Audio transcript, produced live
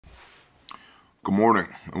Good morning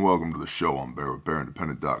and welcome to the show. I'm Bear with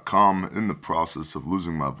BearIndependent.com, in the process of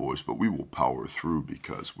losing my voice, but we will power through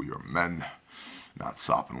because we are men, not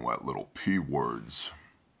sopping wet little P words.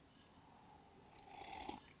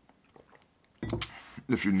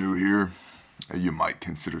 If you're new here, you might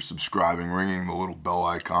consider subscribing, ringing the little bell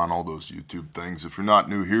icon, all those YouTube things. If you're not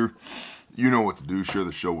new here, you know what to do. Share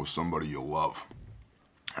the show with somebody you love.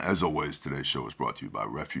 As always, today's show is brought to you by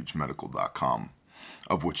RefugeMedical.com,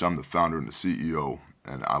 of which I'm the founder and the CEO,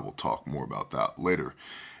 and I will talk more about that later.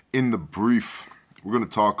 In the brief, we're going to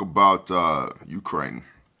talk about Ukraine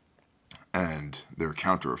and their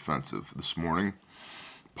counteroffensive this morning,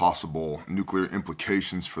 possible nuclear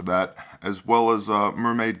implications for that, as well as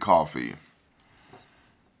mermaid coffee.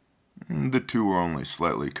 The two are only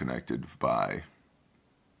slightly connected by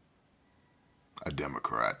a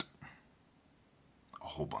Democrat. A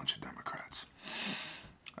whole bunch of Democrats.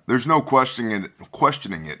 There's no questioning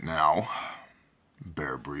it now.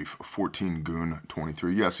 Bear brief, 14 Goon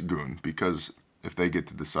 23. Yes, Goon, because if they get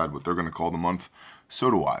to decide what they're going to call the month, so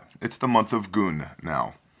do I. It's the month of Goon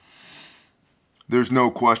now. There's no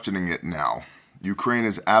questioning it now. Ukraine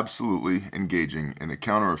is absolutely engaging in a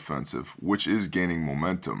counteroffensive, which is gaining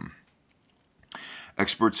momentum.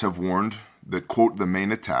 Experts have warned that, quote, the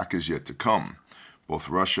main attack is yet to come. Both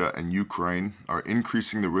Russia and Ukraine are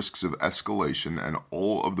increasing the risks of escalation and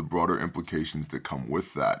all of the broader implications that come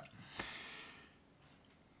with that.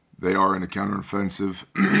 They are in a counteroffensive.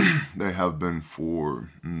 They have been for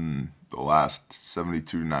the last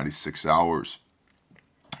 72, 96 hours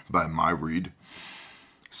by my read,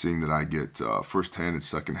 seeing that I get first-hand and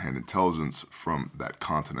second-hand intelligence from that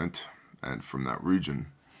continent and from that region.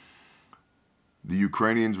 The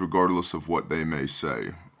Ukrainians, regardless of what they may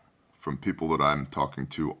say, from people that I'm talking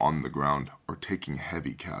to on the ground, are taking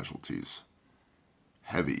heavy casualties.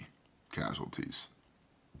 Heavy casualties.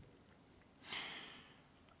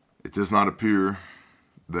 It does not appear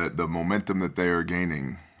that the momentum that they are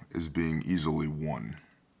gaining is being easily won.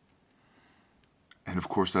 And of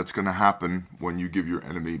course that's going to happen when you give your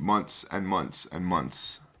enemy months and months and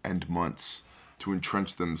months and months to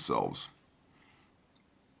entrench themselves.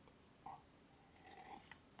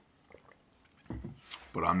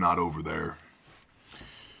 But I'm not over there,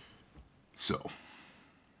 so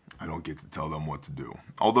I don't get to tell them what to do.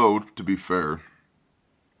 Although, to be fair,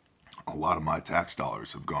 a lot of my tax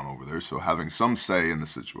dollars have gone over there, so having some say in the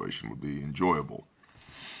situation would be enjoyable.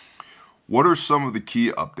 What are some of the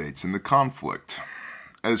key updates in the conflict?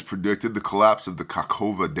 As predicted, the collapse of the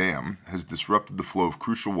Kakhovka Dam has disrupted the flow of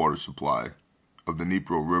crucial water supply of the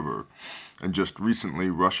Dnipro River, and just recently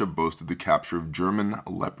Russia boasted the capture of German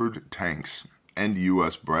Leopard tanks and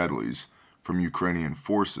U.S. Bradleys from Ukrainian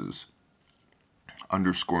forces,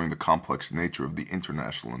 underscoring the complex nature of the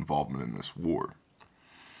international involvement in this war.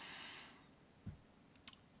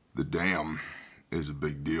 The dam is a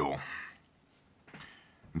big deal.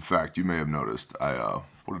 In fact, you may have noticed,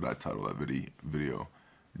 what did I title that video?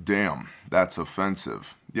 Damn, that's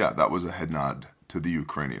offensive. Yeah, that was a head nod to the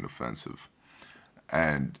Ukrainian offensive.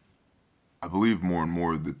 And I believe more and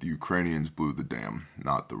more that the Ukrainians blew the dam,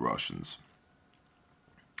 not the Russians,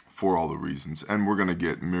 for all the reasons. And we're going to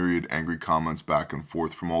get myriad angry comments back and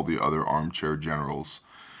forth from all the other armchair generals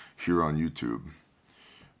here on YouTube.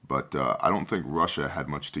 But I don't think Russia had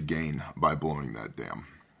much to gain by blowing that dam.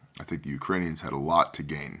 I think the Ukrainians had a lot to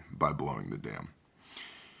gain by blowing the dam.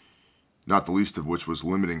 Not the least of which was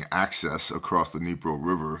limiting access across the Dnipro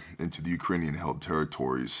River into the Ukrainian-held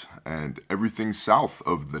territories and everything south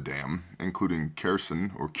of the dam, including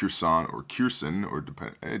Kherson, or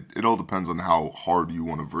it all depends on how hard you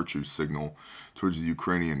want to virtue signal towards the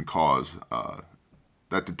Ukrainian cause.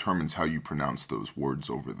 That determines how you pronounce those words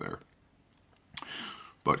over there.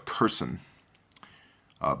 But Kherson,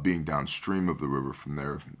 being downstream of the river from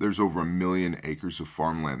there, there's over 1 million acres of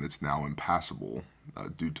farmland that's now impassable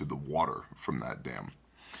due to the water from that dam.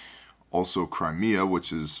 Also Crimea,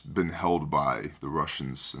 which has been held by the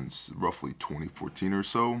Russians since roughly 2014 or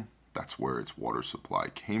so, that's where its water supply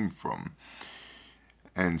came from.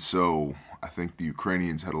 And so I think the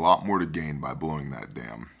Ukrainians had a lot more to gain by blowing that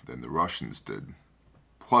dam than the Russians did.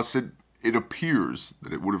 Plus it appears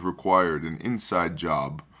that it would have required an inside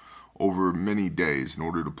job over many days in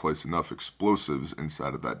order to place enough explosives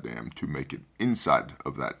inside of that dam to make it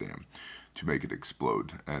to make it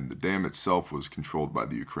explode. And the dam itself was controlled by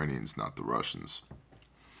the Ukrainians, not the Russians.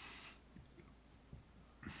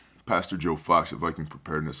 Pastor Joe Fox of Viking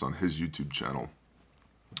Preparedness on his YouTube channel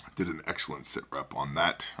did an excellent sit rep on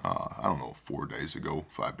that, I don't know, 5 days ago.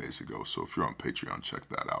 So if you're on Patreon, check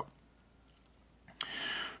that out.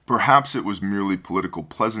 Perhaps it was merely political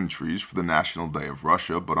pleasantries for the National Day of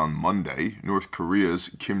Russia, but on Monday, North Korea's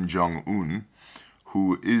Kim Jong-un,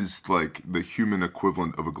 who is like the human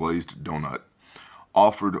equivalent of a glazed donut,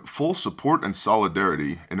 offered full support and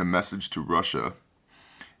solidarity in a message to Russia,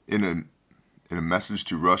 in a message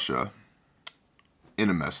to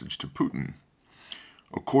Putin.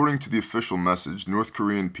 According to the official message, North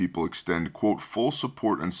Korean people extend, quote, full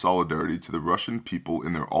support and solidarity to the Russian people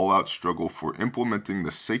in their all-out struggle for implementing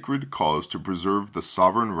the sacred cause to preserve the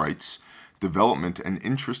sovereign rights, development, and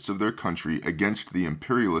interests of their country against the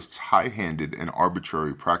imperialists' high-handed and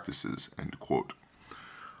arbitrary practices, end quote.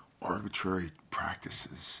 Arbitrary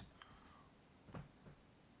practices.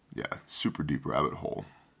 Yeah, super deep rabbit hole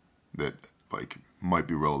that, like, might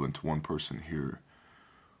be relevant to one person here.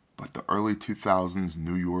 But the early 2000s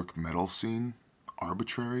New York metal scene,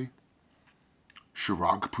 arbitrary.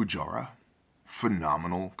 Chirag Pujara,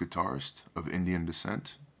 phenomenal guitarist of Indian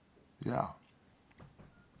descent. Yeah.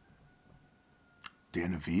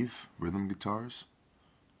 Dan Aviv, rhythm guitars.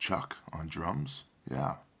 Chuck on drums.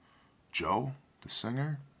 Yeah. Joe, the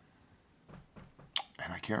singer.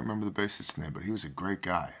 And I can't remember the bassist's name, but he was a great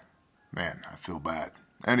guy. Man, I feel bad.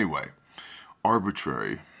 Anyway,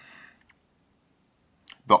 arbitrary.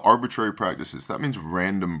 The arbitrary practices, that means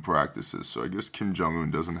random practices. So I guess Kim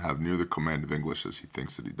Jong-un doesn't have near the command of English as he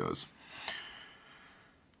thinks that he does.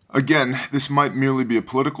 Again, this might merely be a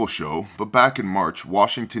political show, but back in March,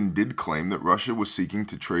 Washington did claim that Russia was seeking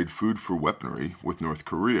to trade food for weaponry with North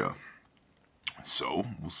Korea. So,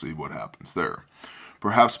 we'll see what happens there.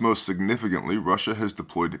 Perhaps most significantly, Russia has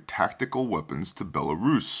deployed tactical weapons to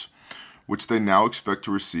Belarus, which they now expect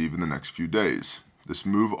to receive in the next few days. This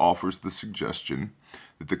move offers the suggestion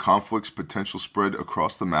that the conflict's potential spread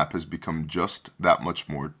across the map has become just that much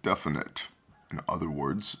more definite. In other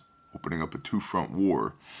words, opening up a two-front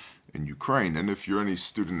war in Ukraine. And if you're any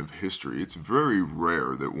student of history, it's very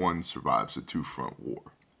rare that one survives a two-front war.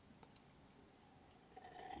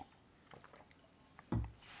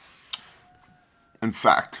 In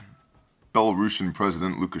fact, Belarusian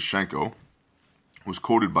President Lukashenko was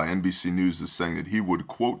quoted by NBC News as saying that he would,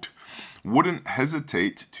 quote, wouldn't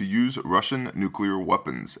hesitate to use Russian nuclear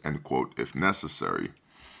weapons, end quote, if necessary.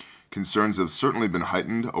 Concerns have certainly been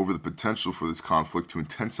heightened over the potential for this conflict to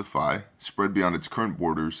intensify, spread beyond its current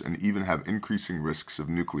borders, and even have increasing risks of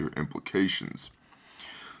nuclear implications.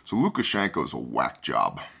 So Lukashenko is a whack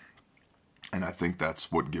job. And I think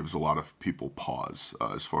that's what gives a lot of people pause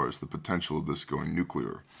as far as the potential of this going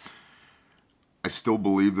nuclear. I still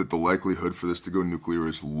believe that the likelihood for this to go nuclear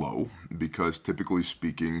is low because, typically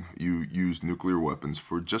speaking, you use nuclear weapons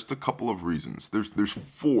for just a couple of reasons. There's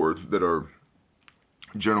four that are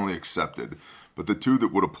generally accepted, but the two that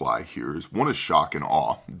would apply here is one is shock and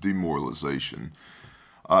awe, demoralization,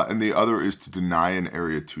 and the other is to deny an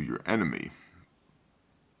area to your enemy,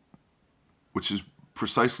 which is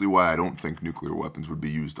precisely why I don't think nuclear weapons would be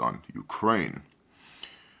used on Ukraine.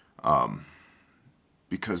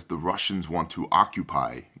 Because the Russians want to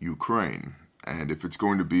occupy Ukraine. And if it's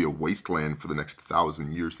going to be a wasteland for the next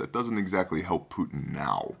 1,000 years, that doesn't exactly help Putin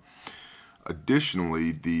now.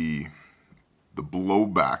 Additionally, the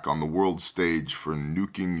blowback on the world stage for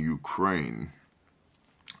nuking Ukraine,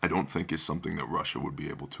 I don't think is something that Russia would be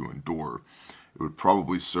able to endure. It would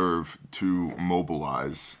probably serve to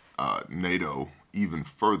mobilize NATO even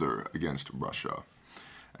further against Russia.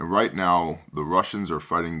 And right now, the Russians are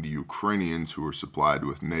fighting the Ukrainians who are supplied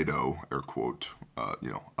with NATO, air quote,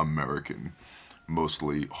 American,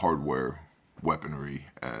 mostly hardware, weaponry,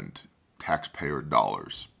 and taxpayer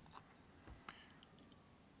dollars.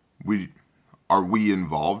 Are we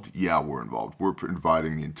involved? Yeah, we're involved. We're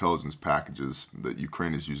providing the intelligence packages that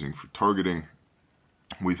Ukraine is using for targeting.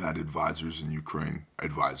 We've had advisors in Ukraine, air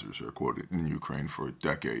quote, in Ukraine for a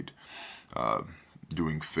decade,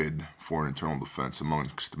 doing FID, foreign internal defense,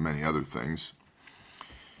 amongst many other things.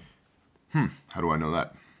 How do I know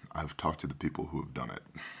that? I've talked to the people who have done it.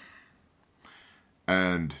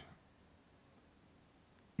 And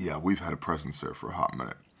yeah, we've had a presence there for a hot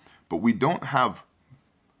minute. But we don't have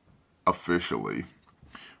officially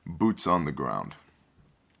boots on the ground.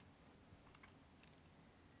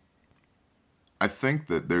 I think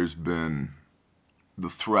that there's been the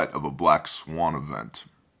threat of a black swan event,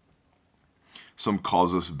 some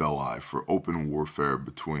casus belli for open warfare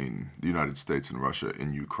between the United States and Russia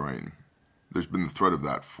in Ukraine. There's been the threat of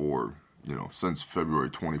that for, since February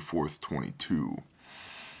 24th, 22,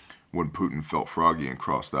 when Putin felt froggy and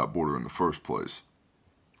crossed that border in the first place.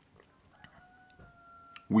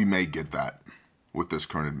 We may get that with this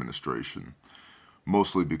current administration.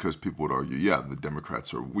 mostly because people would argue, yeah, the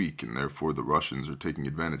Democrats are weak and therefore the Russians are taking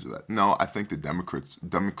advantage of that. No, I think the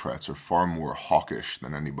Democrats are far more hawkish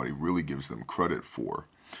than anybody really gives them credit for.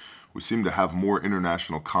 We seem to have more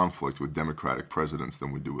international conflict with Democratic presidents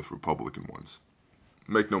than we do with Republican ones.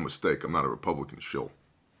 Make no mistake, I'm not a Republican shill.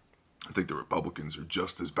 I think the Republicans are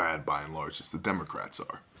just as bad by and large as the Democrats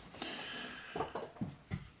are.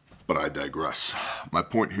 But I digress. My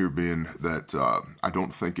point here being that I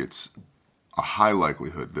don't think it's a high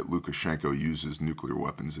likelihood that Lukashenko uses nuclear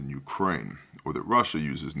weapons in Ukraine, or that Russia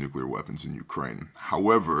uses nuclear weapons in Ukraine.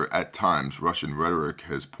 However, at times, Russian rhetoric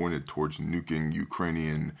has pointed towards nuking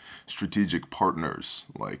Ukrainian strategic partners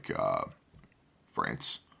like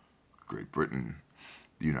France, Great Britain,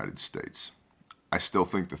 the United States. I still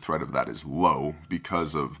think the threat of that is low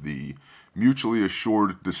because of the mutually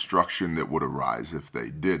assured destruction that would arise if they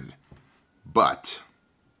did. But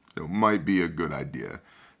it might be a good idea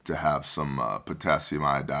to have some potassium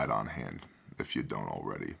iodide on hand if you don't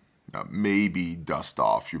already. Maybe dust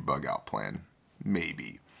off your bug out plan.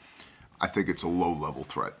 Maybe. I think it's a low level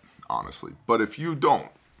threat, honestly. But if you don't,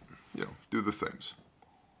 do the things.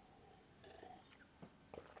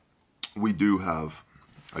 We do have,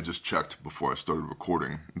 I just checked before I started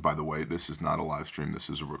recording. By the way, this is not a live stream. This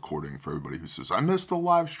is a recording for everybody who says, I missed the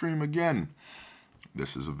live stream again.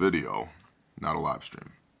 This is a video, not a live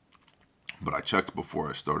stream. But I checked before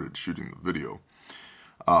I started shooting the video.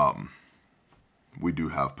 We do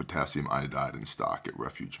have potassium iodide in stock at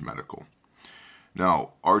Refuge Medical.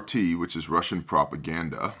 Now, RT, which is Russian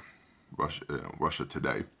propaganda, Russia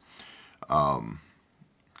Today,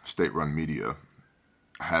 state-run media,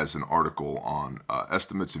 has an article on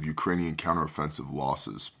estimates of Ukrainian counteroffensive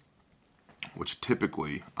losses, which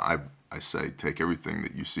typically, I say, take everything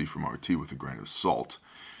that you see from RT with a grain of salt.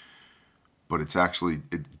 But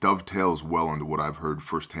it dovetails well into what I've heard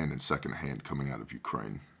firsthand and secondhand coming out of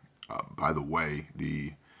Ukraine. By the way,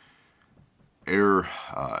 the air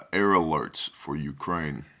alerts for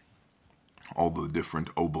Ukraine, all the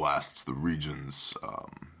different oblasts, the regions,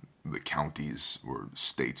 the counties or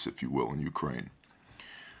states, if you will, in Ukraine,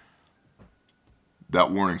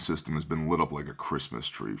 that warning system has been lit up like a Christmas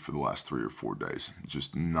tree for the last 3 or 4 days,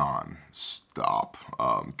 just non-stop.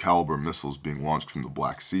 Caliber missiles being launched from the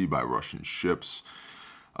Black Sea by Russian ships,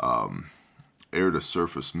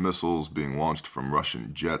 air-to-surface missiles being launched from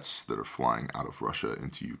Russian jets that are flying out of Russia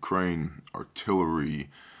into Ukraine, artillery,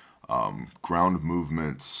 ground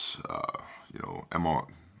movements,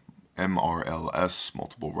 MRLS,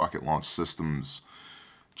 multiple rocket launch systems,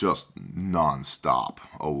 just non-stop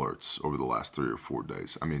alerts over the last 3 or 4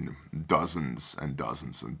 days. I mean, dozens and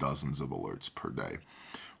dozens and dozens of alerts per day,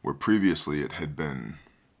 where previously it had been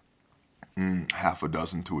half a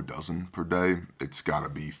dozen to a dozen per day. It's got to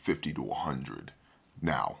be 50 to 100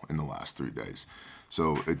 now in the last 3 days.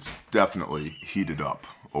 So it's definitely heated up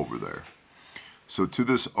over there. So to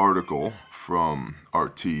this article from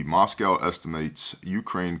RT, Moscow estimates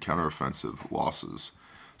Ukraine counteroffensive losses.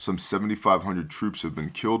 Some 7,500 troops have been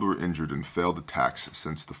killed or injured in failed attacks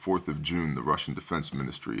since the 4th of June, the Russian Defense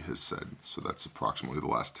Ministry has said. So that's approximately the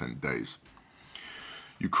last 10 days.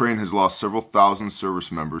 Ukraine has lost several thousand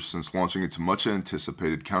service members since launching its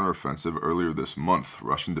much-anticipated counteroffensive earlier this month,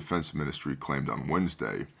 Russian Defense Ministry claimed on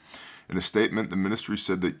Wednesday. In a statement, the ministry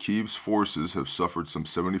said that Kyiv's forces have suffered some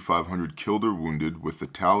 7,500 killed or wounded, with the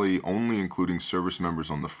tally only including service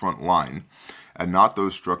members on the front line, and not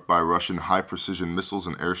those struck by Russian high-precision missiles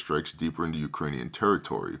and airstrikes deeper into Ukrainian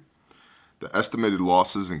territory. The estimated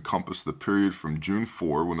losses encompass the period from June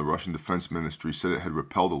 4, when the Russian Defense Ministry said it had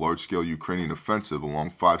repelled a large-scale Ukrainian offensive along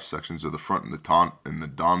 5 sections of the front in the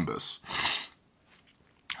Donbas.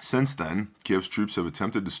 Since then, Kiev's troops have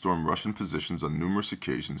attempted to storm Russian positions on numerous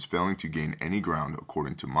occasions, failing to gain any ground,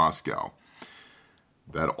 according to Moscow.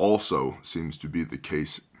 That also seems to be the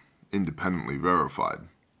case independently verified.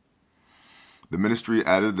 The ministry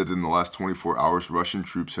added that in the last 24 hours, Russian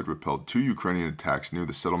troops had repelled 2 Ukrainian attacks near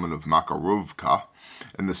the settlement of Makarovka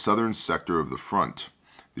in the southern sector of the front.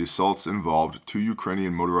 The assaults involved 2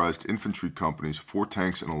 Ukrainian motorized infantry companies, 4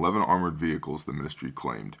 tanks, and 11 armored vehicles, the ministry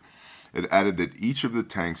claimed. It added that each of the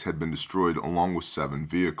tanks had been destroyed along with 7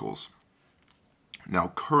 vehicles.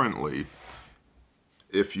 Now, currently,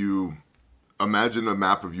 if you imagine a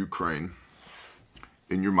map of Ukraine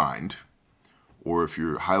in your mind, or if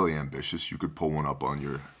you're highly ambitious, you could pull one up on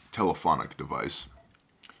your telephonic device.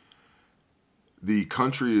 The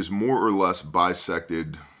country is more or less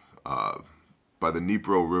bisected by the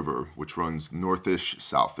Dnipro River, which runs northish,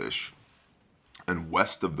 southish, and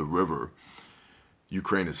west of the river,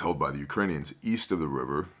 Ukraine is held by the Ukrainians. East of the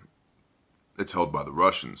river, it's held by the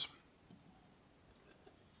Russians.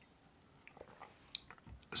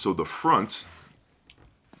 So the front,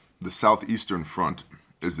 the southeastern front,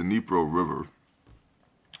 is the Dnipro River,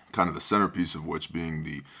 kind of the centerpiece of which being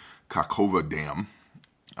the Kakhovka Dam.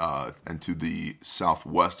 And to the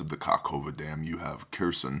southwest of the Kakhovka Dam, you have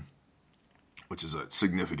Kherson, which is a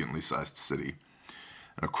significantly sized city.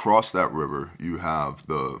 And across that river, you have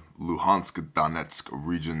the Luhansk, Donetsk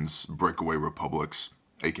regions, breakaway republics,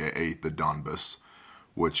 aka the Donbass,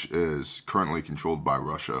 which is currently controlled by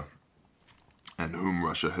Russia, and whom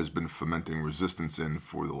Russia has been fomenting resistance in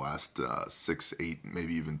for the last 6, 8,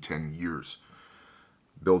 maybe even 10 years,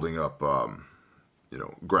 building up,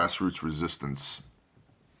 grassroots resistance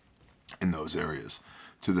in those areas.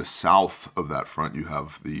 To the south of that front, you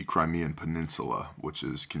have the Crimean Peninsula, which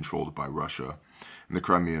is controlled by Russia. And the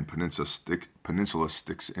Crimean Peninsula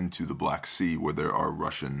sticks into the Black Sea, where there are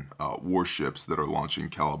Russian warships that are launching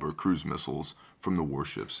Kalibr cruise missiles from the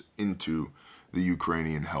warships into the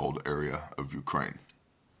Ukrainian-held area of Ukraine.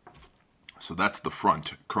 So that's the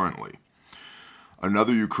front currently.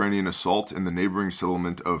 Another Ukrainian assault in the neighboring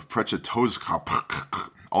settlement of Prechetozhka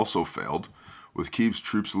also failed, with Kyiv's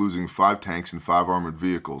troops losing 5 tanks and 5 armored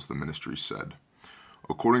vehicles, the ministry said.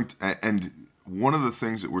 And one of the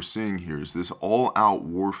things that we're seeing here is this all-out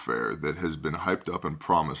warfare that has been hyped up and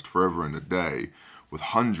promised forever and a day, with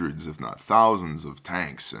hundreds, if not thousands, of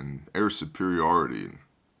tanks and air superiority, and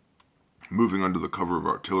moving under the cover of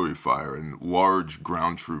artillery fire and large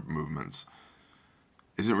ground troop movements,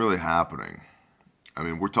 isn't really happening. I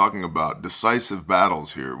mean, we're talking about decisive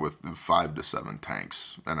battles here with 5 to 7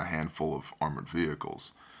 tanks and a handful of armored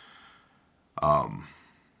vehicles.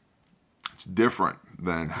 It's different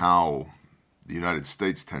than how the United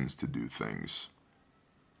States tends to do things,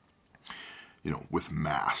 with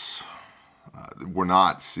mass. We're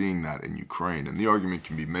not seeing that in Ukraine, and the argument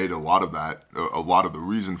can be made. A lot of the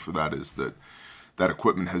reason for that is that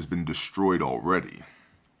equipment has been destroyed already.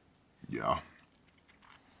 Yeah.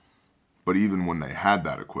 But even when they had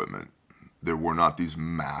that equipment, there were not these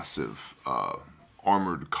massive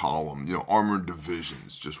armored armored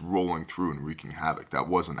divisions just rolling through and wreaking havoc. That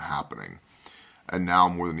wasn't happening. And now,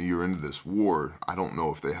 more than a year into this war, I don't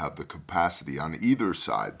know if they have the capacity on either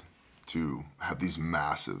side to have these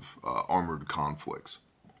massive armored conflicts.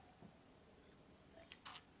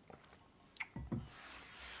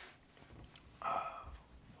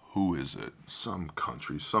 Who is it? Some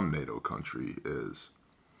NATO country is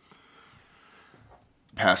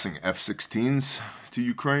passing F-16s to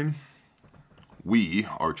Ukraine. We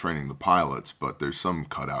are training the pilots, but there's some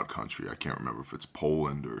cutout country. I can't remember if it's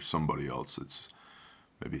Poland or somebody else.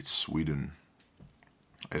 Maybe it's Sweden,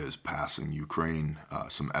 is passing Ukraine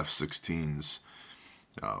some F-16s,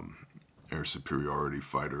 air superiority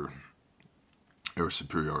fighter, air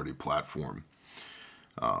superiority platform,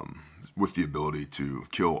 with the ability to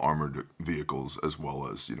kill armored vehicles as well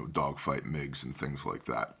as, dogfight MiGs and things like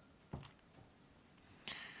that.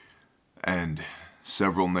 And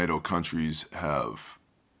several NATO countries have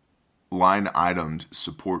line-itemed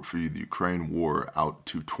support for the Ukraine war out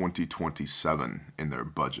to 2027 in their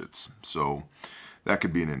budgets. So that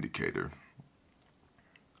could be an indicator.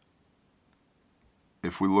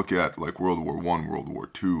 If we look at like World War I, World War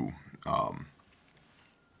II,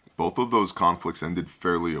 both of those conflicts ended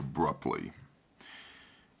fairly abruptly.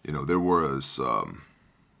 There was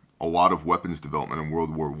a lot of weapons development in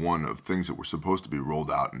World War I of things that were supposed to be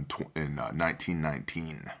rolled out in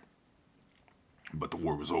 1919. But the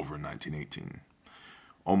war was over in 1918,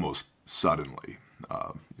 almost suddenly.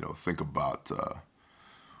 Think about,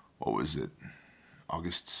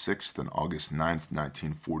 August 6th and August 9th,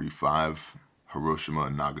 1945, Hiroshima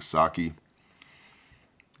and Nagasaki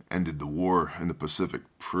ended the war in the Pacific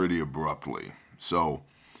pretty abruptly. So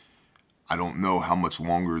I don't know how much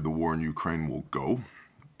longer the war in Ukraine will go.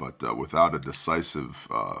 But without a decisive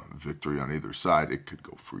victory on either side, it could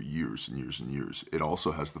go for years and years and years. It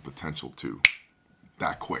also has the potential to,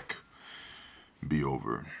 that quick, be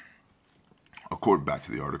over. Back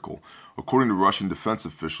to the article. According to Russian defense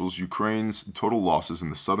officials, Ukraine's total losses in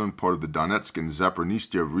the southern part of the Donetsk and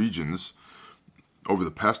Zaporizhzhia regions over the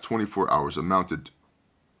past 24 hours amounted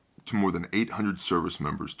to more than 800 service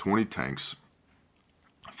members, 20 tanks,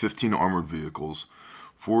 15 armored vehicles,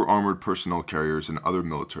 4 armored personnel carriers, and other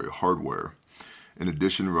military hardware. In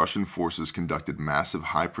addition, Russian forces conducted massive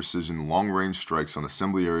high-precision, long-range strikes on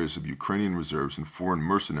assembly areas of Ukrainian reserves and foreign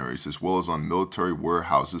mercenaries, as well as on military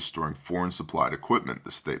warehouses storing foreign supplied equipment,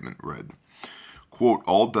 the statement read. Quote,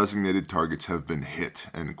 all designated targets have been hit,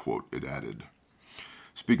 end quote, it added.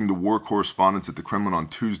 Speaking to war correspondents at the Kremlin on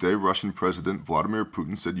Tuesday, Russian President Vladimir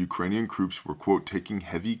Putin said Ukrainian troops were, quote, taking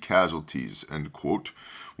heavy casualties, end quote,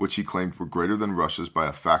 which he claimed were greater than Russia's by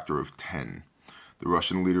a factor of 10. The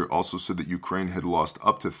Russian leader also said that Ukraine had lost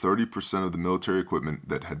up to 30% of the military equipment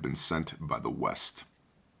that had been sent by the West.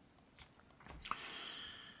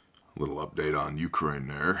 A little update on Ukraine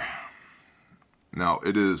there. Now,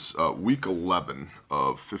 it is week 11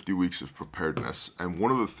 of 50 weeks of preparedness, and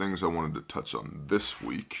one of the things I wanted to touch on this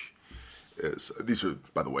week is, these are,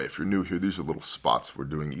 by the way, if you're new here, these are little spots we're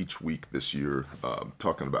doing each week this year,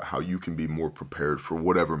 talking about how you can be more prepared for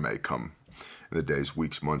whatever may come in the days,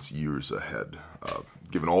 weeks, months, years ahead.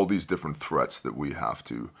 Given all these different threats that we have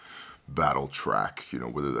to battle, track,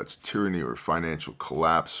 whether that's tyranny or financial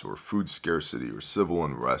collapse or food scarcity or civil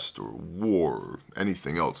unrest or war or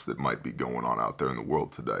anything else that might be going on out there in the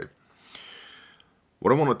world today.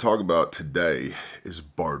 What I want to talk about today is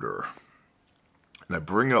barter. And I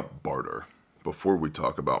bring up barter before we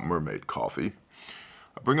talk about mermaid coffee.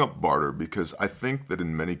 I bring up barter because I think that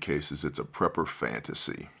in many cases it's a prepper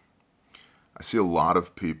fantasy. I see a lot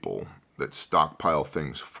of people that stockpile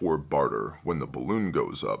things for barter when the balloon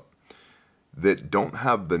goes up that don't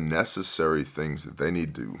have the necessary things that they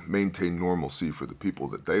need to maintain normalcy for the people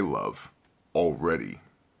that they love already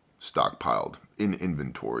stockpiled in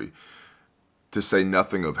inventory, to say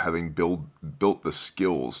nothing of having built the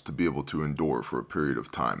skills to be able to endure for a period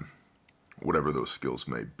of time, whatever those skills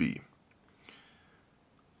may be.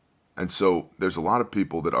 And so there's a lot of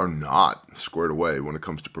people that are not squared away when it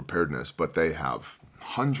comes to preparedness, but they have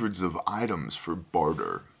hundreds of items for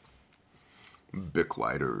barter. Bic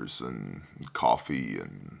lighters and coffee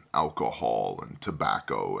and alcohol and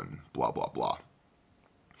tobacco and blah, blah, blah.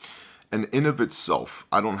 And in of itself,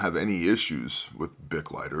 I don't have any issues with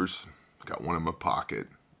Bic lighters. Got one in my pocket,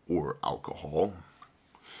 or alcohol,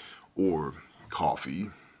 or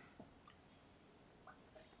coffee,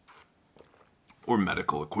 or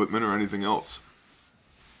medical equipment, or anything else.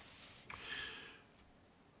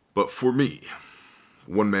 But for me,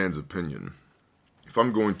 one man's opinion, if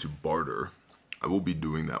I'm going to barter, I will be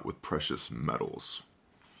doing that with precious metals.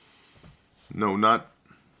 No, not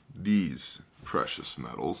these precious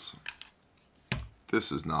metals.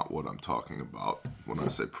 This is not what I'm talking about when I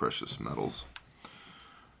say precious metals.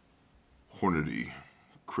 Hornady,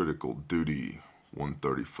 critical duty,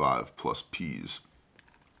 135 plus Ps.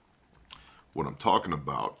 What I'm talking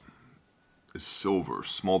about is silver,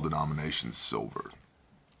 small denomination silver.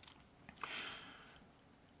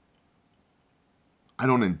 I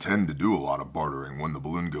don't intend to do a lot of bartering when the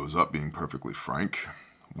balloon goes up, being perfectly frank.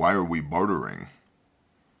 Why are we bartering?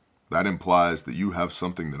 That implies that you have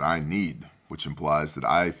something that I need, which implies that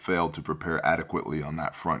I failed to prepare adequately on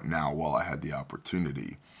that front now while I had the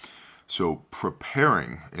opportunity. So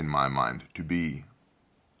preparing, in my mind, to be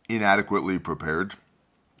inadequately prepared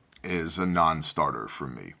is a non-starter for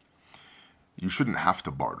me. You shouldn't have to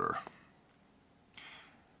barter.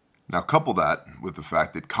 Now couple that with the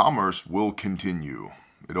fact that commerce will continue.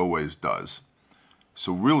 It always does.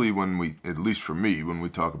 So really when we, at least for me, when we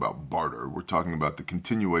talk about barter, we're talking about the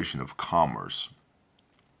continuation of commerce.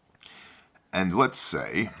 And let's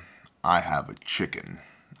say I have a chicken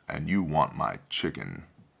and you want my chicken.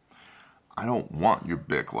 I don't want your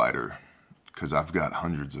Bic lighter because I've got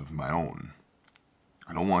hundreds of my own.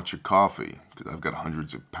 I don't want your coffee because I've got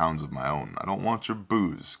hundreds of pounds of my own. I don't want your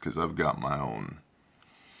booze because I've got my own.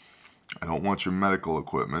 I don't want your medical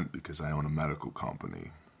equipment because I own a medical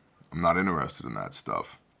company. I'm not interested in that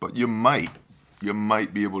stuff. But you might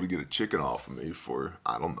be able to get a chicken off of me for,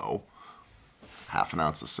 I don't know, half an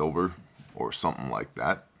ounce of silver or something like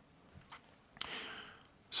that.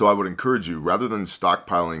 So I would encourage you, rather than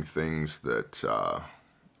stockpiling things that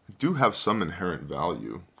do have some inherent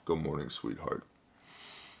value, good morning, sweetheart,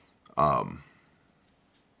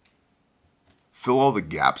 fill all the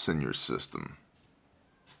gaps in your system.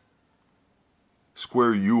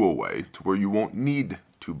 Square you away to where you won't need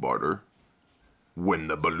to barter when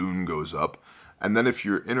the balloon goes up. And then if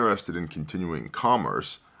you're interested in continuing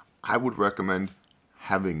commerce, I would recommend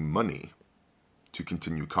having money to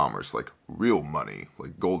continue commerce, like real money,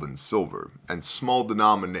 like gold and silver, and small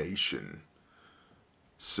denomination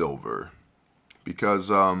silver.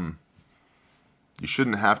 Because you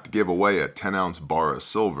shouldn't have to give away a 10-ounce bar of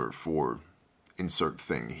silver for insert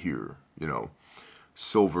thing here,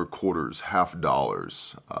 silver quarters,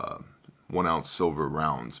 $50, 1 ounce silver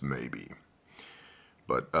rounds maybe.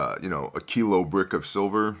 But, a kilo brick of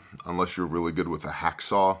silver, unless you're really good with a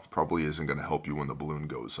hacksaw, probably isn't going to help you when the balloon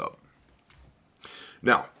goes up.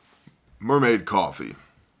 Now, mermaid coffee.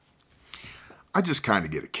 I just kind of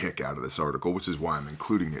get a kick out of this article, which is why I'm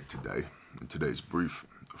including it today, in today's brief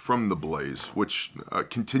from The Blaze, which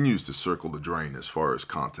continues to circle the drain as far as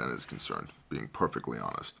content is concerned, being perfectly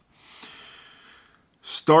honest.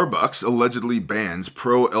 Starbucks allegedly bans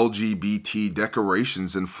pro-LGBT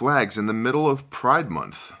decorations and flags in the middle of Pride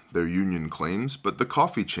Month, their union claims, but the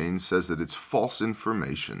coffee chain says that it's false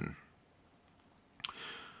information.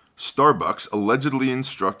 Starbucks allegedly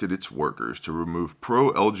instructed its workers to remove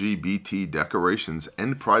pro-LGBT decorations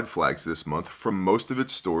and pride flags this month from most of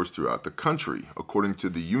its stores throughout the country, according to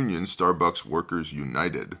the union Starbucks Workers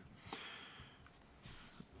United.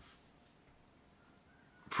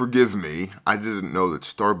 Forgive me, I didn't know that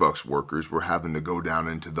Starbucks workers were having to go down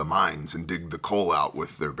into the mines and dig the coal out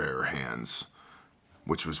with their bare hands,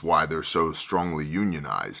 which was why they're so strongly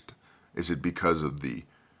unionized. Is it because of the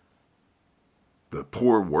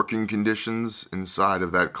poor working conditions inside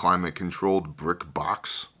of that climate-controlled brick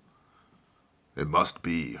box? It must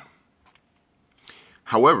be.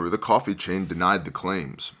 However, the coffee chain denied the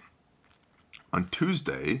claims. On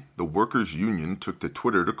Tuesday, the workers' union took to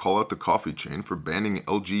Twitter to call out the coffee chain for banning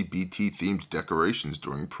LGBT-themed decorations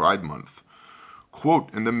during Pride Month.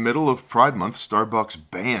 Quote, in the middle of Pride Month, Starbucks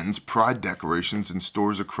bans pride decorations in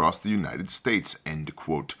stores across the United States, end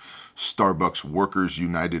quote. Starbucks Workers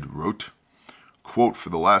United wrote. Quote, for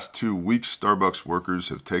the last 2 weeks, Starbucks workers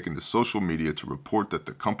have taken to social media to report that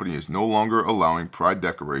the company is no longer allowing pride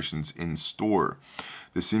decorations in store.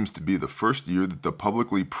 This seems to be the first year that the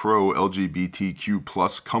publicly pro-LGBTQ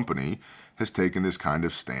plus company has taken this kind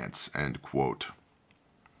of stance, end quote.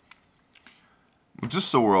 Well, just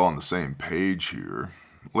so we're all on the same page here,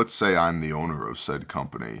 let's say I'm the owner of said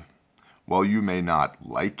company. While you may not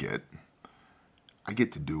like it, I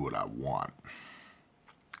get to do what I want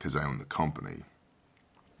because I own the company.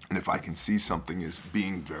 And if I can see something as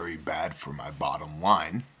being very bad for my bottom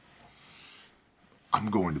line, I'm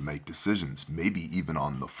going to make decisions, maybe even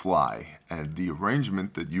on the fly. And the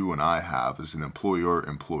arrangement that you and I have as an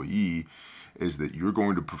employer-employee is that you're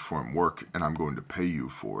going to perform work and I'm going to pay you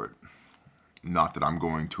for it. Not that I'm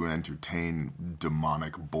going to entertain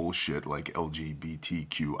demonic bullshit like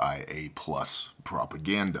LGBTQIA plus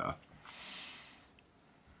propaganda.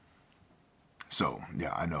 So,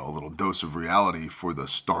 yeah, I know, a little dose of reality for the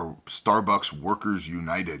Starbucks Workers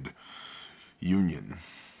United Union.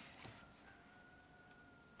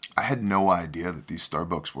 I had no idea that these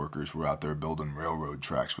Starbucks workers were out there building railroad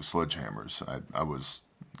tracks with sledgehammers. It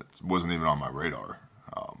wasn't even on my radar.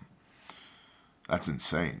 That's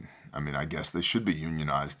insane. I mean, I guess they should be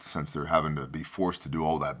unionized since they're having to be forced to do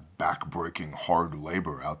all that back-breaking hard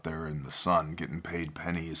labor out there in the sun, getting paid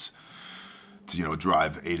pennies to,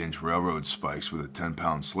 drive 8-inch railroad spikes with a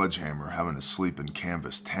 10-pound sledgehammer, having to sleep in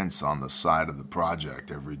canvas tents on the side of the project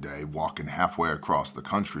every day, walking halfway across the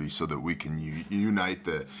country so that we can unite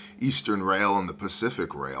the Eastern Rail and the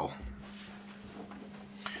Pacific Rail.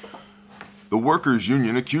 The workers'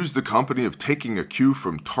 union accused the company of taking a cue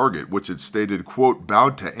from Target, which it stated, quote,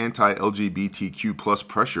 bowed to anti-LGBTQ plus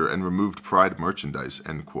pressure and removed pride merchandise,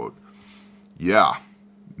 end quote. Yeah,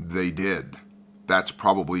 they did. That's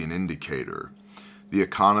probably an indicator. The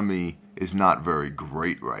economy is not very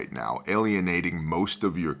great right now. Alienating most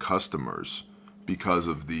of your customers because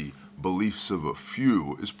of the beliefs of a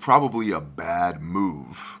few is probably a bad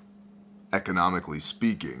move, economically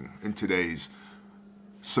speaking, in today's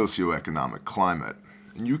socioeconomic climate.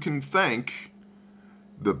 And you can thank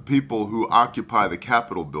the people who occupy the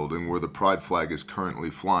Capitol building where the pride flag is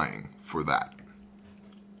currently flying for that.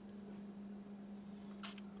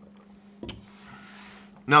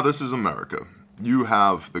 Now, this is America. You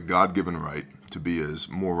have the God-given right to be as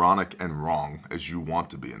moronic and wrong as you want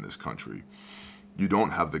to be in this country. You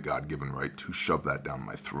don't have the God-given right to shove that down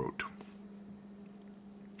my throat.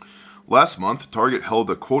 Last month, Target held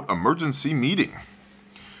a, quote, emergency meeting,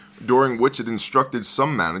 during which it instructed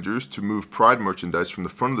some managers to move pride merchandise from the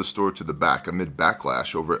front of the store to the back amid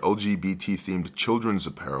backlash over LGBT-themed children's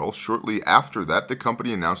apparel. Shortly after that, the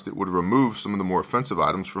company announced it would remove some of the more offensive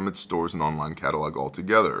items from its stores and online catalog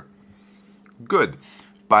altogether. Good.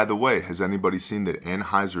 By the way, has anybody seen that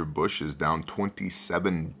Anheuser-Busch is down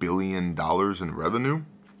 $27 billion in revenue?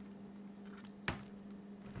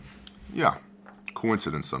 Yeah,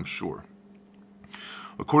 coincidence, I'm sure.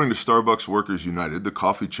 According to Starbucks Workers United, the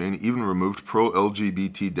coffee chain even removed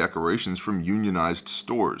pro-LGBT decorations from unionized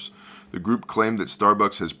stores. The group claimed that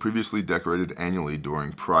Starbucks has previously decorated annually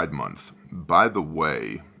during Pride Month. By the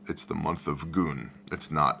way, it's the month of Goon.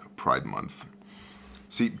 It's not Pride Month.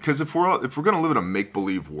 See, because if we're going to live in a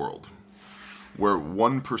make-believe world where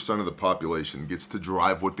 1% of the population gets to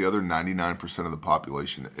drive what the other 99% of the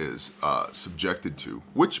population is subjected to,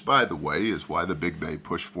 which, by the way, is why the big they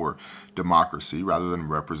push for democracy rather than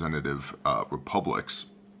representative republics.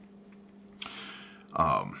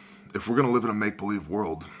 If we're going to live in a make-believe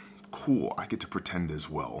world, cool, I get to pretend as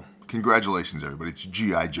well. Congratulations, everybody. It's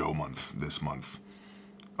G.I. Joe month this month.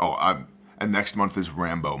 And next month is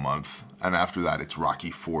Rambo month. And after that, it's Rocky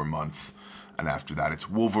IV month. And after that, it's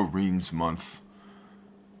Wolverines month.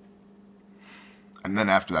 And then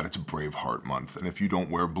after that, it's Braveheart month. And if you don't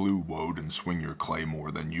wear blue woad and swing your claymore,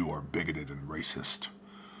 then you are bigoted and racist.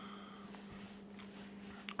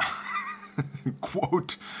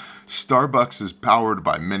 Quote, Starbucks is powered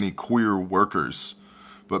by many queer workers,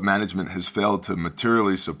 but management has failed to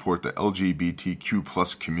materially support the LGBTQ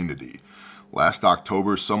plus community. Last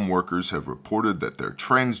October, some workers have reported that their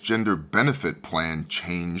transgender benefit plan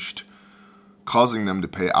changed, causing them to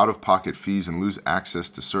pay out-of-pocket fees and lose access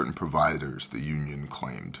to certain providers, the union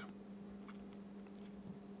claimed.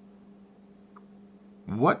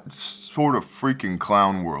 What sort of freaking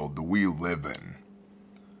clown world do we live in?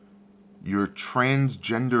 Your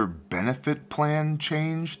transgender benefit plan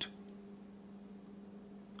changed?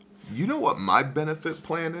 You know what my benefit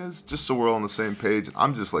plan is? Just so we're all on the same page.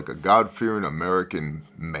 I'm just like a God-fearing American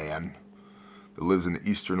man that lives in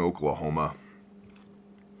eastern Oklahoma.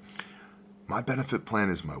 My benefit plan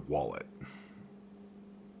is my wallet.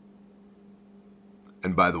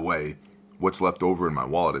 And by the way, what's left over in my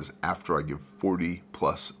wallet is after I give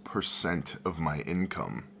 40+% of my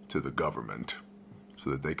income to the government so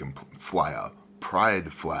that they can fly a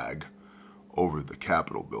pride flag over the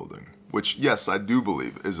Capitol building, which, yes, I do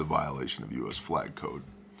believe is a violation of U.S. flag code.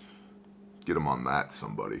 Get them on that,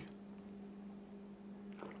 somebody.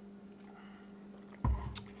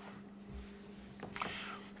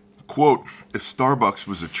 Quote, if Starbucks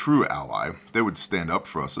was a true ally, they would stand up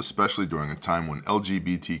for us, especially during a time when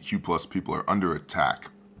LGBTQ plus people are under attack.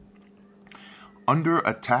 Under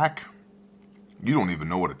attack? You don't even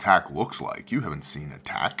know what attack looks like. You haven't seen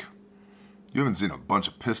attack. You haven't seen a bunch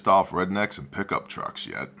of pissed off rednecks and pickup trucks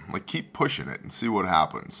yet. Like, keep pushing it and see what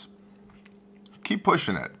happens. Keep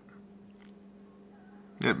pushing it.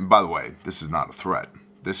 Yeah, by the way, this is not a threat.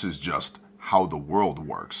 This is just how the world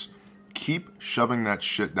works. Keep shoving that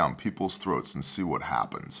shit down people's throats and see what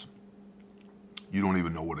happens. You don't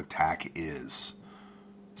even know what attack is.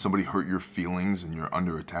 Somebody hurt your feelings and you're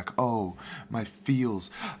under attack. Oh, my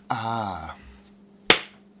feels. Ah.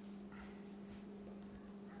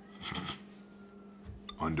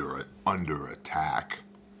 Under attack.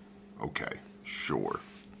 Okay, sure.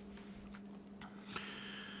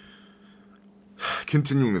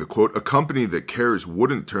 Continuing the quote, a company that cares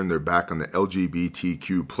wouldn't turn their back on the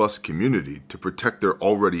LGBTQ plus community to protect their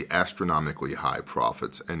already astronomically high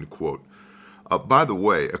profits, end quote. By the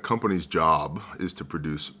way, a company's job is to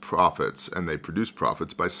produce profits, and they produce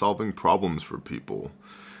profits by solving problems for people.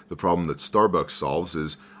 The problem that Starbucks solves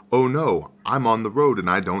is, oh no, I'm on the road and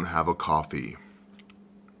I don't have a coffee.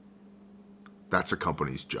 That's a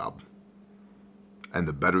company's job. And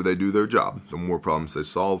the better they do their job, the more problems they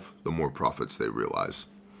solve, the more profits they realize.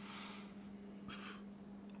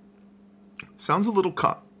 Sounds a little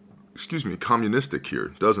communistic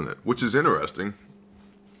here, doesn't it? Which is interesting,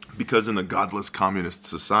 because in a godless communist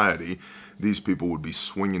society, these people would be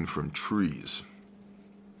swinging from trees.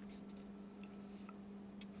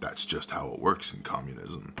 That's just how it works in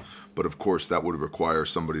communism. But of course, that would require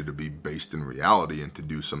somebody to be based in reality and to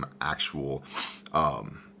do some actual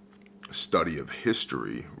study of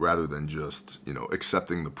history rather than just,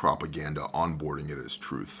 accepting the propaganda, onboarding it as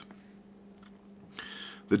truth.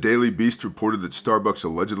 The Daily Beast reported that Starbucks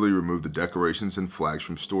allegedly removed the decorations and flags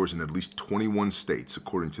from stores in at least 21 states,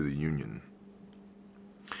 according to the union.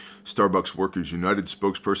 Starbucks Workers United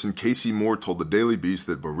spokesperson Casey Moore told the Daily Beast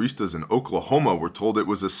that baristas in Oklahoma were told it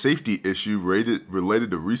was a safety issue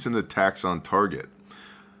related to recent attacks on Target.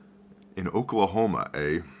 In Oklahoma,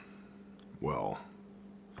 eh? Well,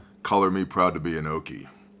 color me proud to be an Okie.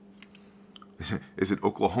 Is it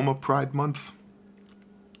Oklahoma Pride Month?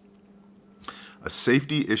 A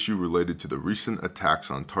safety issue related to the recent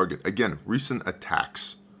attacks on Target. Again, recent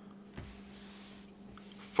attacks.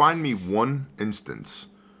 Find me one instance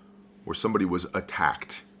where somebody was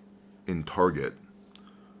attacked in Target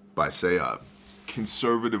by, say, a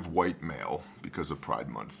conservative white male because of Pride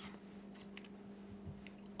Month.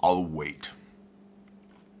 I'll wait.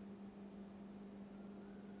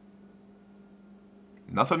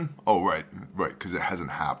 Nothing? Oh, right, because it hasn't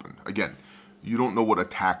happened. Again, you don't know what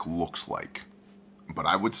attack looks like. But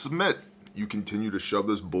I would submit, you continue to shove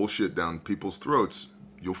this bullshit down people's throats,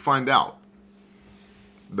 you'll find out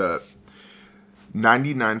that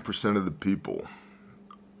 99% of the people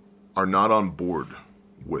are not on board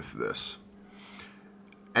with this.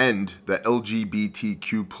 And the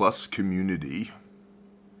LGBTQ plus community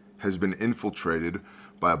has been infiltrated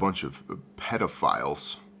by a bunch of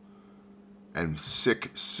pedophiles and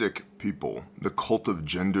sick people. The cult of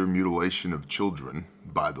gender mutilation of children,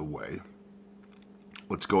 by the way.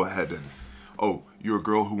 Let's go ahead and, oh, you're a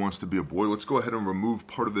girl who wants to be a boy? Let's go ahead and remove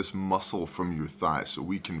part of this muscle from your thigh so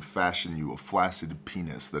we can fashion you a flaccid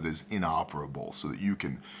penis that is inoperable so that you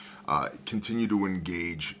can continue to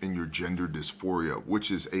engage in your gender dysphoria, which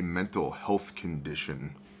is a mental health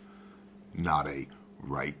condition, not a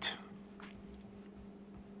right.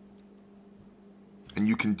 And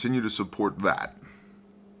you continue to support that.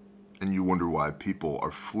 And you wonder why people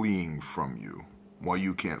are fleeing from you, why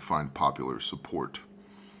you can't find popular support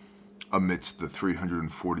amidst the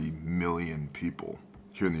 340 million people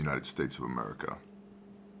here in the United States of America.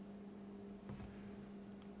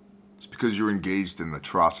 It's because you're engaged in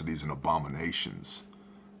atrocities and abominations,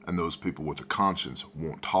 and those people with a conscience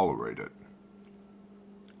won't tolerate it.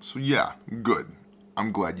 So yeah, good.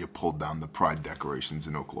 I'm glad you pulled down the pride decorations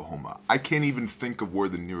in Oklahoma. I can't even think of where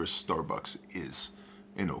the nearest Starbucks is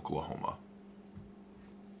in Oklahoma.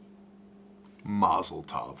 Mazel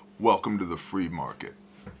tov. Welcome to the free market.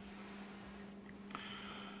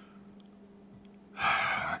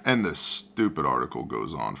 And this stupid article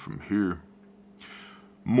goes on from here.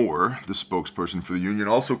 Moore, the spokesperson for the union,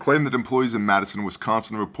 also claimed that employees in Madison,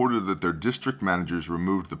 Wisconsin reported that their district managers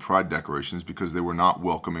removed the pride decorations because they were not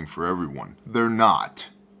welcoming for everyone. They're not.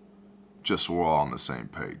 Just so we're all on the same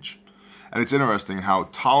page. And it's interesting how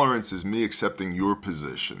tolerance is me accepting your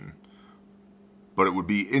position, but it would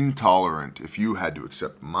be intolerant if you had to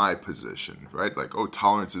accept my position, right? Like, oh,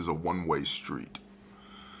 tolerance is a one-way street.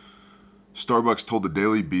 Starbucks told the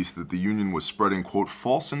Daily Beast that the union was spreading, quote,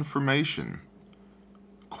 false information.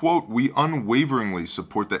 Quote, we unwaveringly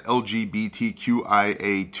support the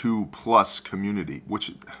LGBTQIA2 plus community,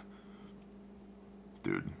 which,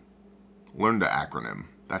 dude, learn the acronym.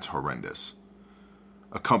 That's horrendous.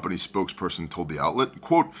 A company spokesperson told the outlet,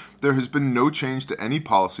 quote, there has been no change to any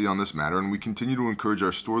policy on this matter, and we continue to encourage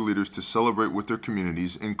our store leaders to celebrate with their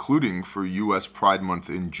communities, including for U.S. Pride Month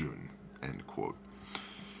in June, end quote.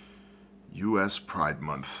 U.S. Pride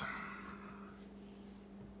Month.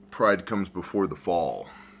 Pride comes before the fall,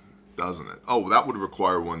 doesn't it? Oh, that would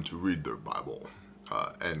require one to read their Bible,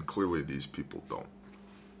 and clearly these people don't.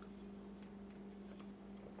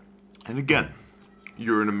 And again,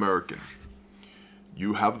 you're an American.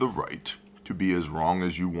 You have the right to be as wrong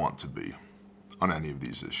as you want to be on any of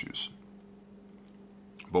these issues.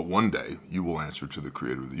 But one day, you will answer to the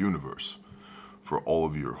creator of the universe for all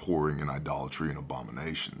of your whoring and idolatry and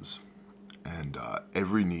abominations. And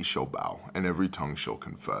every knee shall bow and every tongue shall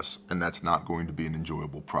confess. And that's not going to be an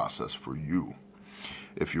enjoyable process for you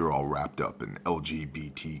if you're all wrapped up in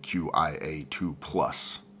LGBTQIA2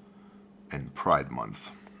 plus and Pride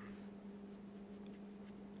Month.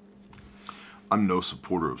 I'm no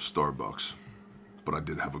supporter of Starbucks, but I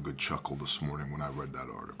did have a good chuckle this morning when I read that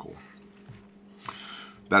article.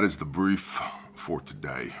 That is the brief for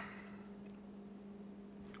today.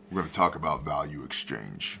 We're going to talk about value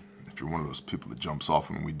exchange. If you're one of those people that jumps off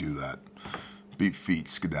when we do that, beat feet,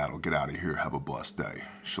 skedaddle, get out of here, have a blessed day.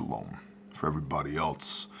 Shalom. For everybody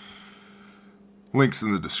else, links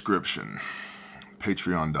in the description.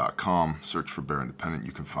 Patreon.com, search for Bear Independent.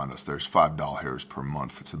 You can find us there. It's $5 hairs per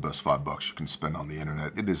month. It's the best $5 you can spend on the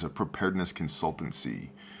internet. It is a preparedness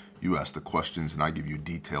consultancy. You ask the questions and I give you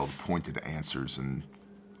detailed, pointed answers in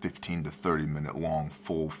 15 to 30 minute long,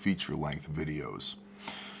 full feature-length videos.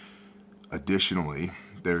 Additionally,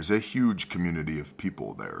 there's a huge community of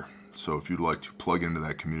people there. So if you'd like to plug into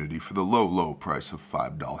that community for the low, low price of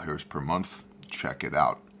 $5 hairs per month, check it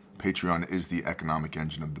out. Patreon is the economic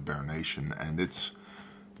engine of the Bear Nation, and it's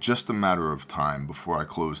just a matter of time before I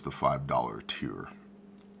close the $5 tier.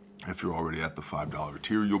 If you're already at the $5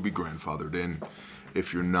 tier, you'll be grandfathered in.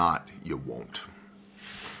 If you're not, you won't.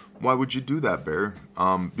 Why would you do that, Bear?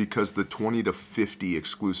 Because the 20 to 50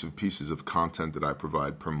 exclusive pieces of content that I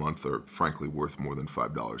provide per month are frankly worth more than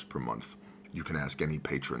 $5 per month. You can ask any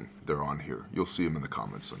patron. They're on here. You'll see them in the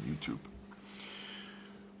comments on YouTube.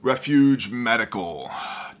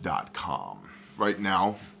 RefugeMedical.com. Right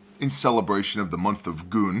now, in celebration of the month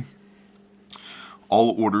of Goon,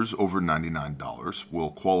 all orders over $99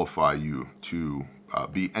 will qualify you to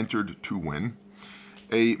be entered to win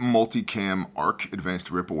a multicam ARC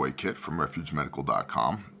advanced rip-away kit from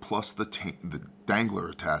RefugeMedical.com, plus the dangler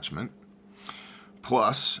attachment,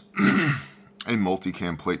 plus a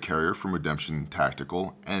multicam plate carrier from Redemption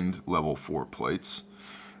Tactical and Level 4 plates,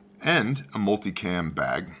 and a multicam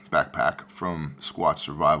backpack from Squatch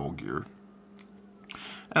Survival Gear,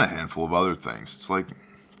 and a handful of other things. It's like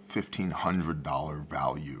 $1,500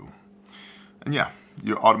 value. And yeah,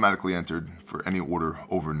 you're automatically entered for any order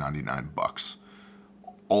over $99.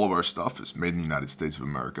 All of our stuff is made in the United States of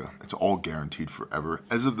America. It's all guaranteed forever.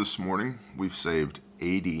 As of this morning, we've saved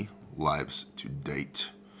 80 lives to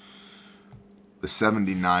date. The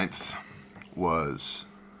 79th was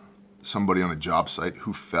somebody on a job site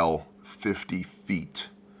who fell 50 feet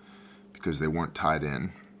because they weren't tied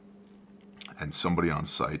in. And somebody on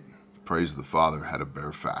site, praise the Father, had a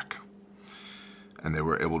bare fac. And they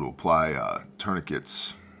were able to apply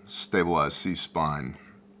tourniquets, stabilize C-spine,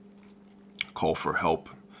 call for help.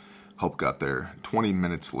 Help got there 20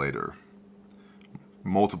 minutes later.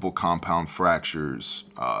 Multiple compound fractures,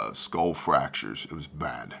 skull fractures. It was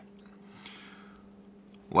bad.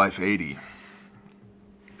 Life 80.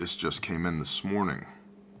 This just came in this morning.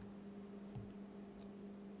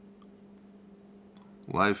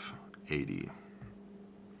 Life 80.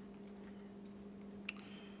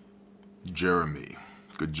 Jeremy.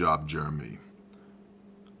 Good job, Jeremy.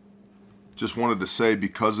 Just wanted to say,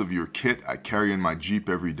 because of your kit I carry in my Jeep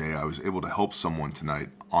every day, I was able to help someone tonight.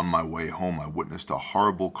 On my way home, I witnessed a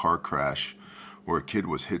horrible car crash where a kid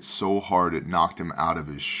was hit so hard it knocked him out of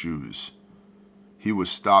his shoes. He was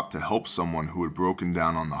stopped to help someone who had broken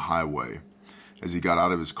down on the highway. As he got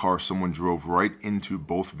out of his car, someone drove right into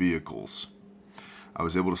both vehicles. I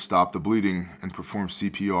was able to stop the bleeding and perform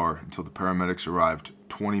CPR until the paramedics arrived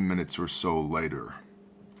 20 minutes or so later.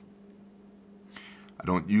 I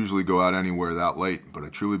don't usually go out anywhere that late, but I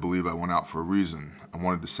truly believe I went out for a reason. I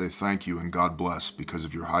wanted to say thank you and God bless because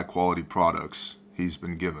of your high quality products. He's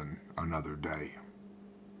been given another day.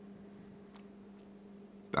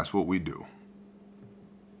 That's what we do.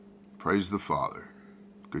 Praise the Father.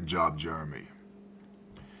 Good job, Jeremy.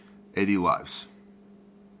 80 lives.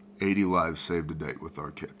 80 lives saved to date with our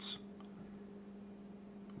kits.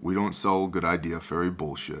 We don't sell good idea fairy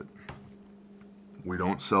bullshit. We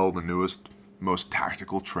don't sell the newest, most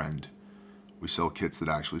tactical trend. We sell kits that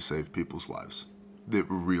actually save people's lives, that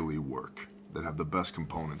really work, that have the best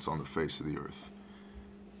components on the face of the earth.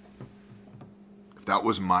 If that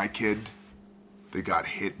was my kid that got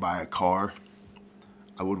hit by a car,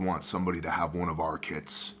 I would want somebody to have one of our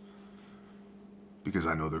kits because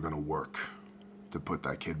I know they're going to work to put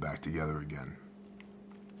that kid back together again.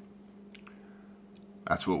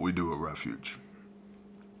 That's what we do at Refuge.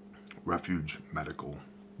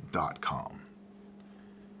 RefugeMedical.com.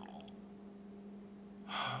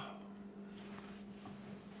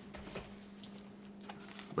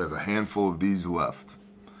 We have a handful of these left.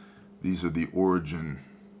 These are the Origin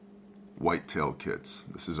whitetail kits.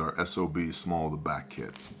 This is our SOB small of the back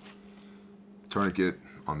kit. Tourniquet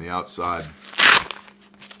on the outside,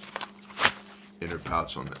 inner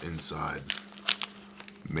pouch on the inside.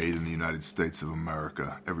 Made in the United States of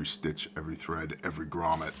America. Every stitch, every thread, every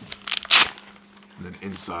grommet. And then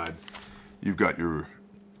inside, you've got your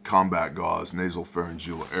combat gauze, nasal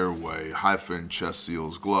pharyngeal airway, high-fin chest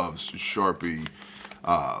seals, gloves, Sharpie,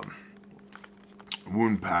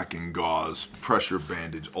 wound packing gauze, pressure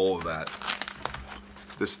bandage, all of that.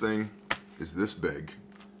 This thing is this big,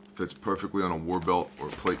 fits perfectly on a war belt or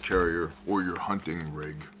a plate carrier or your hunting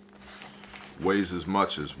rig. Weighs as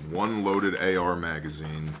much as one loaded AR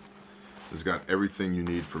magazine. It's got everything you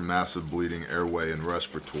need for massive bleeding, airway and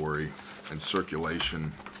respiratory and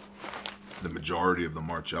circulation. The majority of the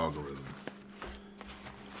March algorithm.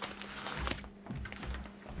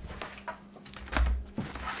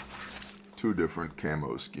 Two different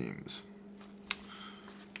camo schemes.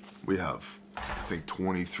 We have, I think,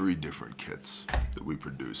 23 different kits that we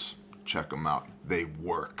produce. Check them out. They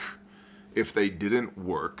work. If they didn't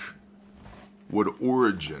work, would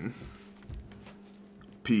Origin,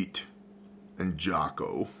 Pete, and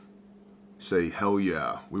Jocko say, hell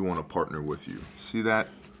yeah, we want to partner with you? See that?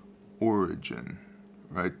 Origin,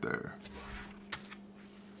 right there.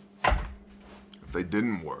 If they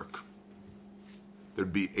didn't work,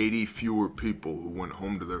 there'd be 80 fewer people who went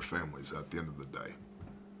home to their families at the end of the day.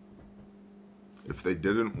 If they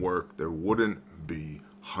didn't work, there wouldn't be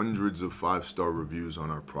hundreds of 5-star reviews on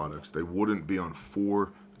our products. They wouldn't be on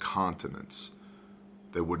 4 continents.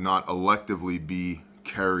 They would not electively be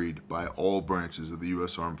carried by all branches of the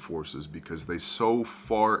U.S. Armed Forces because they so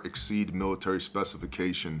far exceed military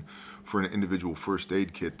specification for an individual first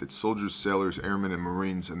aid kit that soldiers, sailors, airmen, and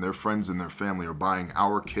Marines and their friends and their family are buying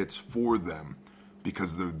our kits for them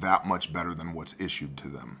because they're that much better than what's issued to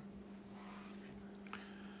them.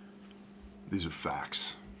 These are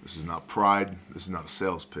facts. This is not pride. This is not a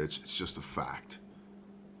sales pitch. It's just a fact.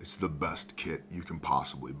 It's the best kit you can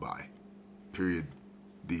possibly buy. Period.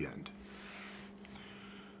 The end.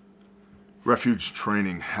 Refuge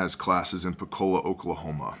Training has classes in Pensacola,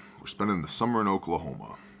 Oklahoma. We're spending the summer in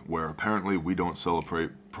Oklahoma, where apparently we don't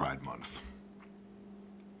celebrate Pride Month.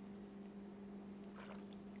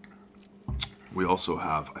 We also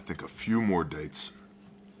have, I think, a few more dates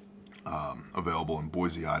available in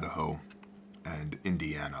Boise, Idaho, and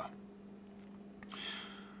Indiana.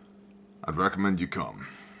 I'd recommend you come.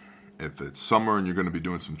 If it's summer and you're going to be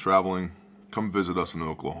doing some traveling, come visit us in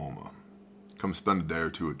Oklahoma. Come spend a day or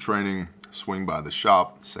two at training, swing by the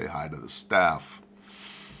shop, say hi to the staff.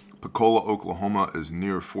 Pecola, Oklahoma is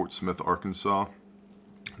near Fort Smith, Arkansas.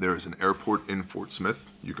 There is an airport in Fort Smith.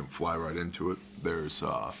 You can fly right into it. There's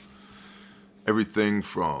everything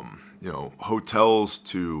from hotels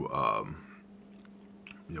to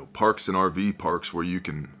parks and RV parks where you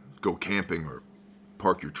can go camping or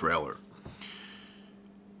park your trailer.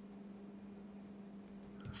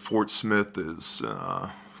 Fort Smith is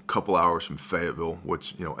a couple hours from Fayetteville,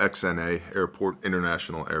 which XNA Airport,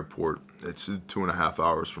 International Airport. It's 2.5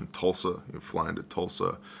 hours from Tulsa. You fly into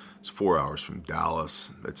Tulsa. It's 4 hours from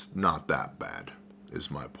Dallas. It's not that bad,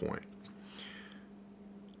 is my point.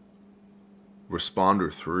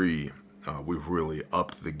 Responder 3, we've really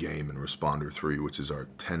upped the game in Responder 3, which is our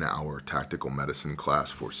 10-hour tactical medicine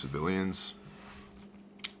class for civilians.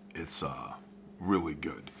 It's really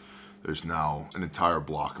good. There's now an entire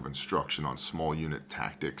block of instruction on small unit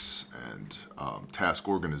tactics and task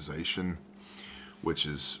organization, which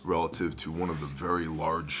is relative to one of the very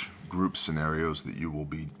large group scenarios that you will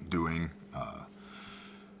be doing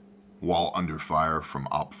while under fire from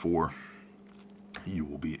OP4. You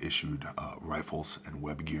will be issued rifles and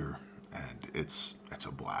web gear, and it's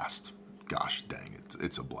a blast. Gosh dang,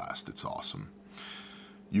 it's a blast. It's awesome.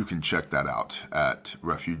 You can check that out at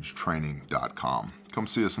refugetraining.com. Come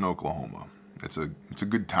see us in Oklahoma. It's a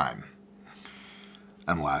good time.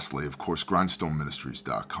 And lastly, of course,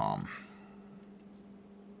 grindstoneministries.com.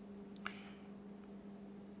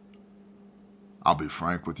 I'll be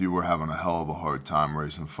frank with you, we're having a hell of a hard time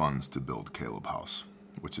raising funds to build Caleb House,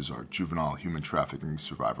 which is our juvenile human trafficking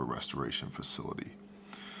survivor restoration facility.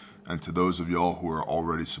 And to those of y'all who are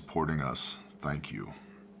already supporting us, thank you.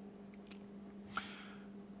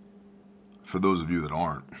 For those of you that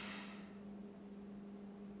aren't,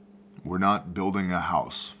 we're not building a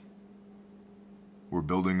house. We're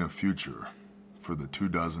building a future for the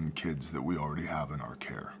 24 kids that we already have in our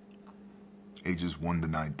care. Ages 1 to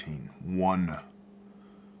 19. One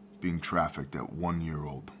being trafficked at 1 year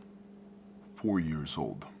old. 4 years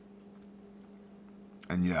old.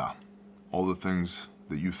 And yeah, all the things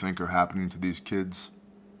that you think are happening to these kids,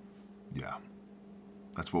 yeah,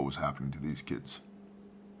 that's what was happening to these kids.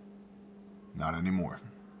 Not anymore.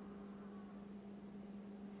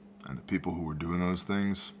 And the people who were doing those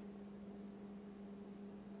things,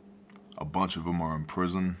 a bunch of them are in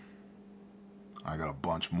prison. I got a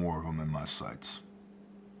bunch more of them in my sights.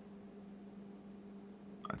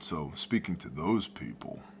 And so, speaking to those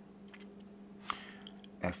people,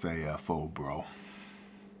 FAFO, bro.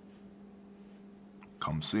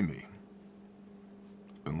 Come see me.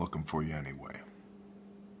 Been looking for you anyway.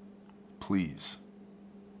 Please,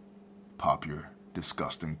 pop your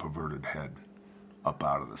disgusting, perverted head up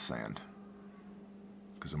out of the sand.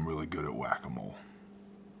 Because I'm really good at whack-a-mole.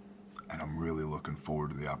 And I'm really looking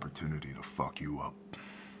forward to the opportunity to fuck you up.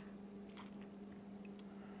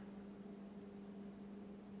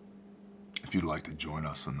 If you'd like to join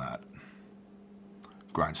us in that,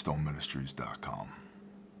 grindstoneministries.com.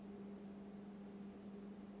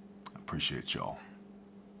 I appreciate y'all.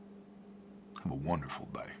 Have a wonderful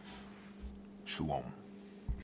day. Shalom.